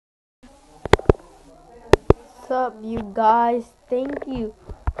up, you guys? Thank you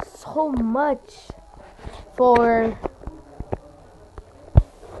so much for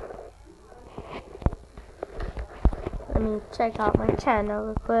let me check out my channel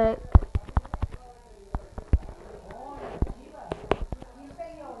real quick.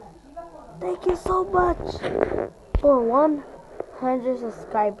 Thank you so much for 100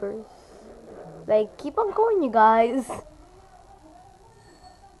 subscribers. Like, keep on going, you guys.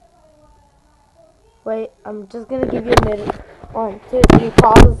 Wait, I'm just gonna give you a minute. 1, 2, 3,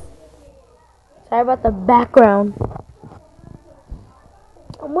 pause. Sorry about the background.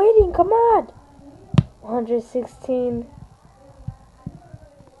 I'm waiting, come on. 116.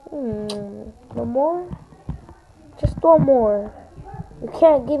 No more? Just one more. You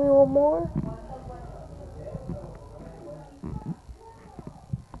can't give me one more?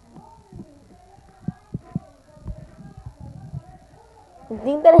 The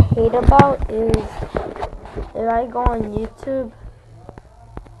thing that I hate about is if I go on YouTube,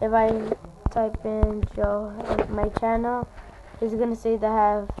 if I type in Joe, like my channel, it's gonna say that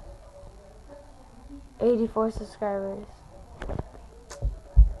I have 84 subscribers.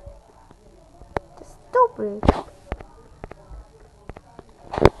 That's stupid.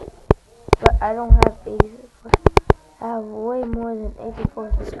 But I don't have 84. I have way more than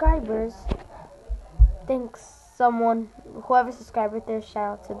 84 subscribers. Thanks someone, whoever subscribed right there,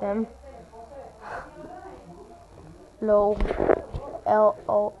 shout out to them. LOL.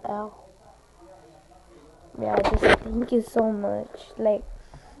 LOL. Yeah, just thank you so much. Like,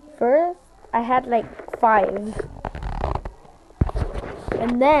 first, I had like 5.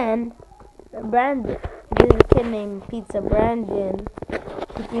 And then, Brandon, there's a kid named Pizza Brandon.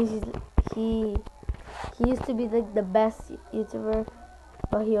 He thinks he used to be like the best YouTuber,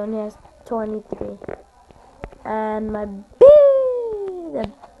 but he only has 23. And my the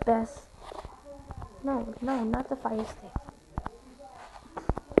best. No, not the fire stick.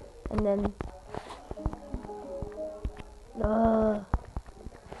 And then,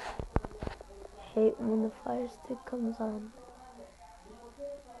 hate when the fire stick comes on.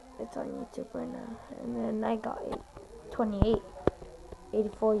 It's on YouTube right now. And then I got 28.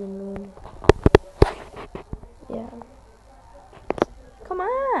 84, you mean. Yeah. Come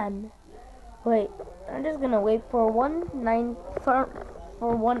on. Wait, I'm just gonna wait for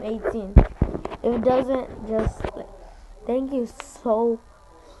 118. If it doesn't, just thank you so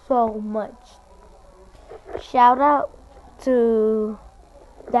much. Shout out to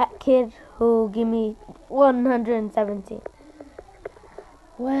that kid who gave me 117.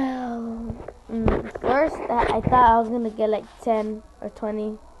 Well, first I thought I was gonna get like 10 or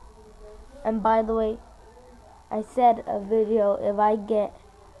 20. And by the way, I said a video if I get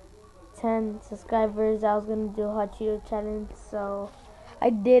 10 subscribers I was gonna do a hot Cheeto challenge, so I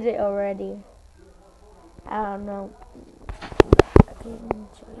did it already. I don't know. Okay, let me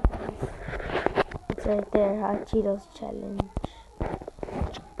show you guys. It's right there, hot Cheetos challenge.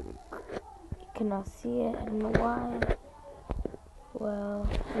 You cannot see it, I don't know why. Well,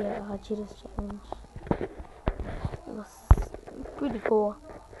 yeah, hot Cheetos challenge. It was pretty cool.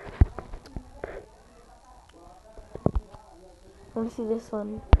 Let me see this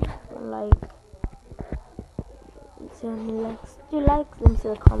one. Like, see how many likes. Do you like? Let me see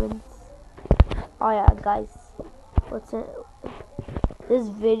the comments. Oh yeah, guys, what's in this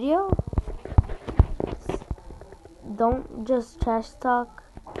video? Don't just trash talk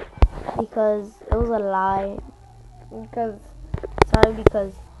because it was a lie. Because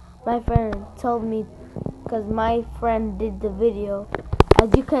my friend told me, because my friend did the video.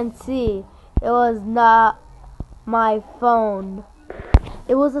 As you can see, it was not my phone.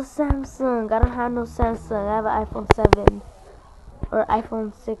 It was a Samsung. I don't have no Samsung. I have an iPhone 7 or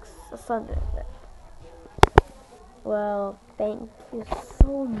iPhone 6 or something like that. Well, thank you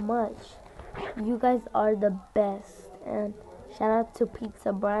so much. You guys are the best. And shout out to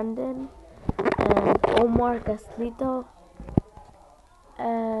Pizza Brandon and Omar Caslito.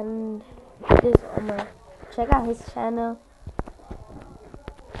 And this Omar. Check out his channel.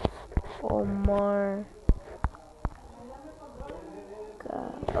 Omar.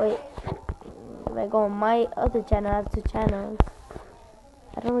 Wait. If I go on my other channel, I have 2 channels.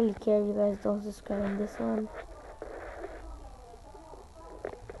 I don't really care if you guys don't subscribe on this one.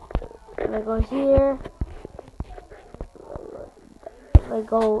 If I go here, if I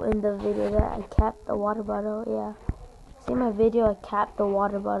go in the video that I capped the water bottle, yeah. See my video, I capped the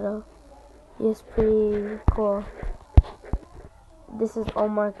water bottle. It's pretty cool. This is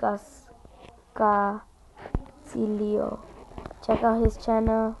Omar Casilio. Check out his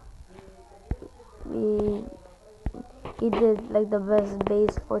channel. He did like the best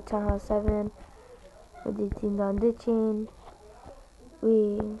bass for Town Hall 7. with the team down the chain.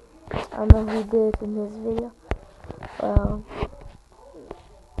 I don't know who did it in this video. Well,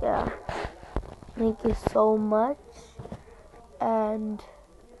 yeah. Thank you so much. And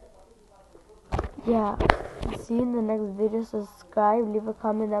yeah, see you in the next video. Subscribe, leave a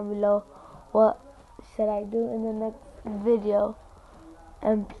comment down below what should I do in the next video.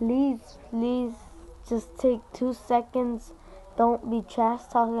 And please just take 2 seconds. Don't be trash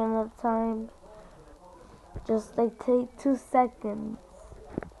talking all the time. Just like take 2 seconds,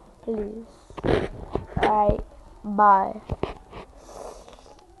 please. Alright, bye.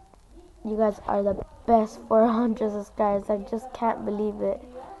 You guys are the best 400 subscribers. I just can't believe it.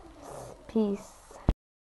 Peace.